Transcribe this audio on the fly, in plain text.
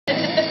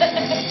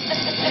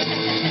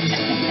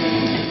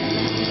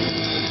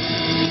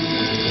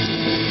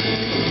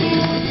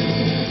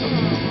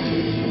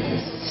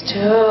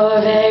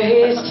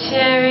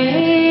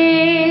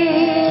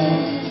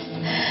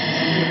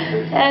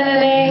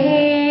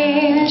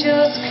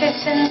angels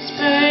kiss in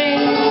spring.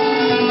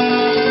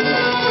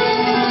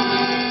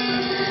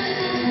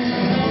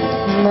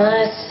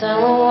 My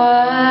summer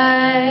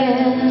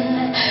wine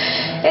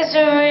is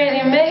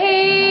really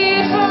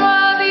made from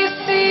all these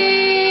things.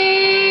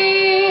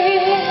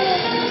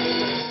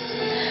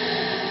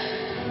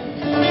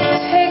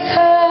 Take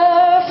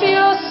off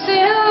your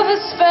silver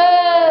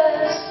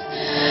spurs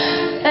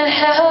and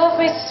help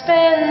me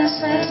spend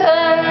some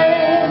time,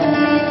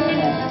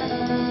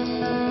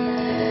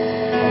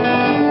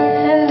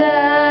 and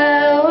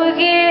I will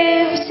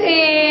give to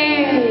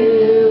you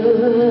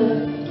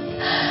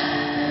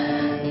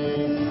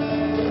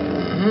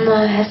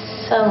my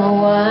summer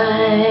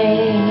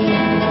wine.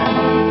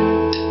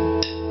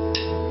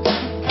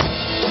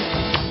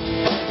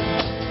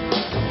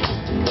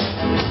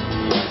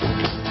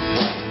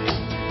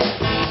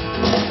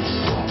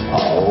 I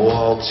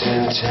walked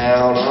in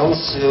town on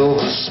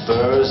silver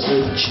spurs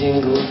that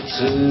jingled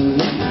too,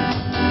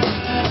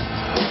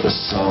 a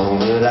song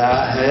that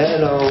I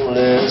had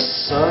only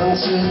sung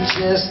to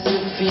just a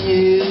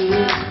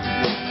few.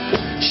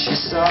 She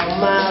saw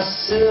my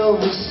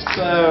silver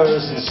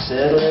spurs and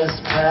said, let's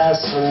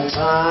pass some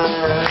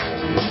time,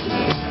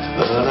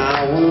 and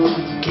I will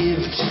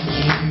give to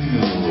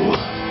you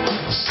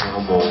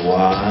summer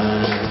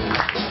wine.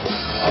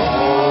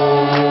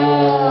 Oh,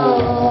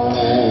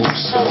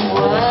 summer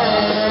wine.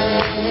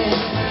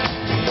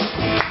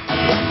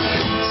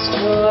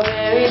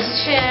 Strawberries,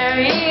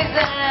 cherries,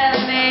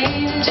 and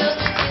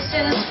angels kiss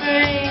in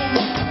spring.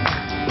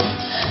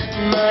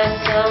 My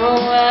summer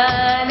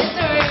wine is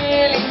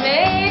really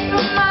made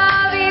from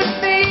all these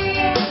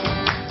things.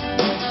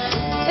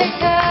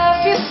 Take off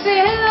your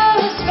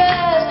silver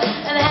spurs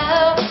and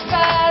help us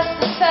pass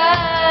the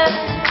time,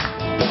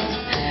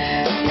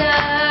 and I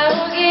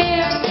will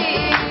give to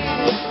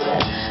you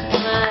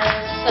my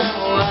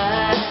summer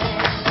wine.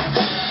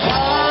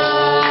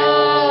 Oh,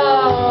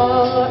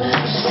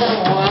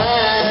 summer wine.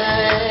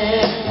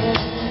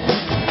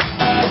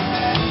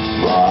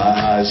 My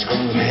eyes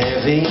grew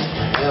heavy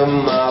and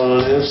my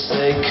lips,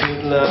 they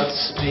could not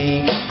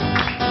speak.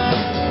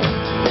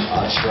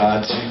 I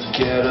tried to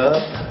get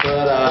up,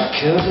 but I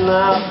could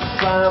not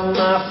find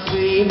my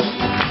feet.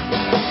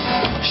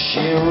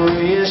 She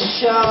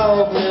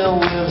reassured me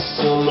with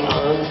some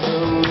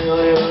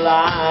unfamiliar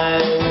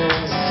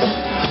lines,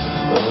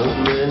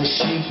 and then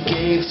she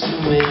gave to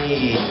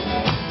me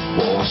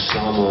more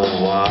summer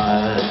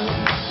wine.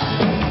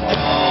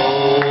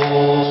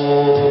 Oh,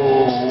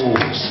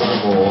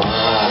 summer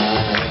wine.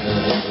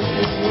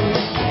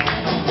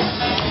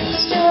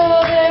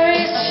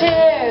 Strawberries,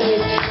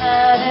 cherries,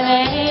 and an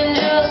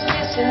angel's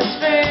kiss in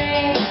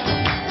spring.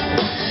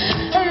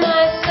 And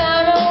my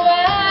summer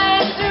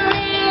wine's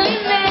really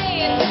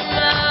made from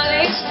all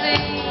these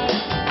things.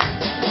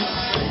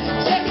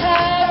 Take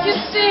off your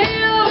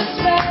silver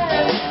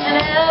spurs and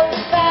help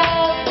us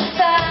pass the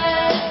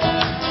time,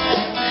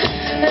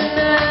 and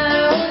I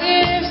will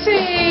give to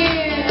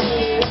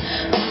you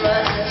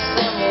my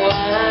summer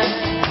wine.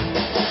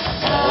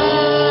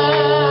 Oh,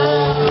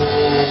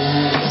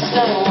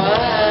 summer wine.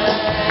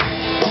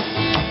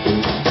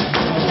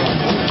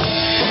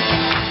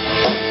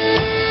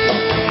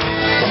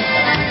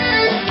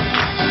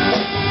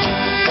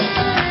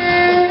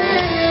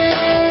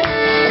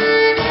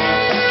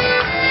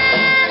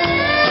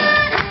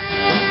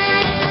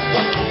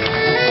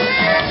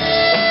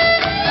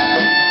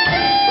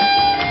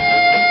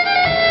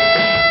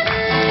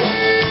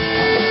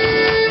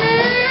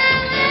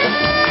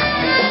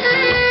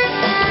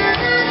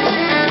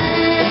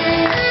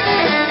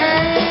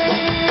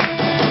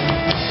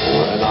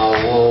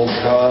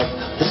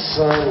 The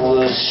sun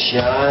was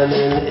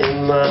shining in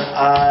my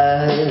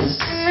eyes.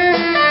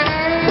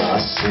 My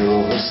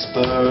silver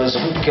spurs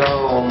were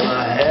gone,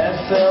 my hair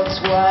fell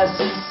twice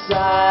its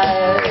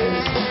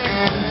size.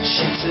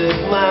 She took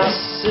my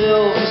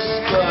silver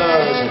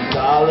spurs, a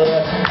dollar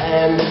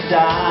and a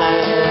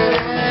dime,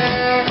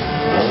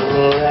 and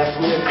left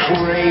me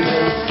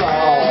craving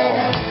for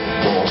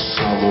more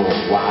summer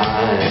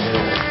wine.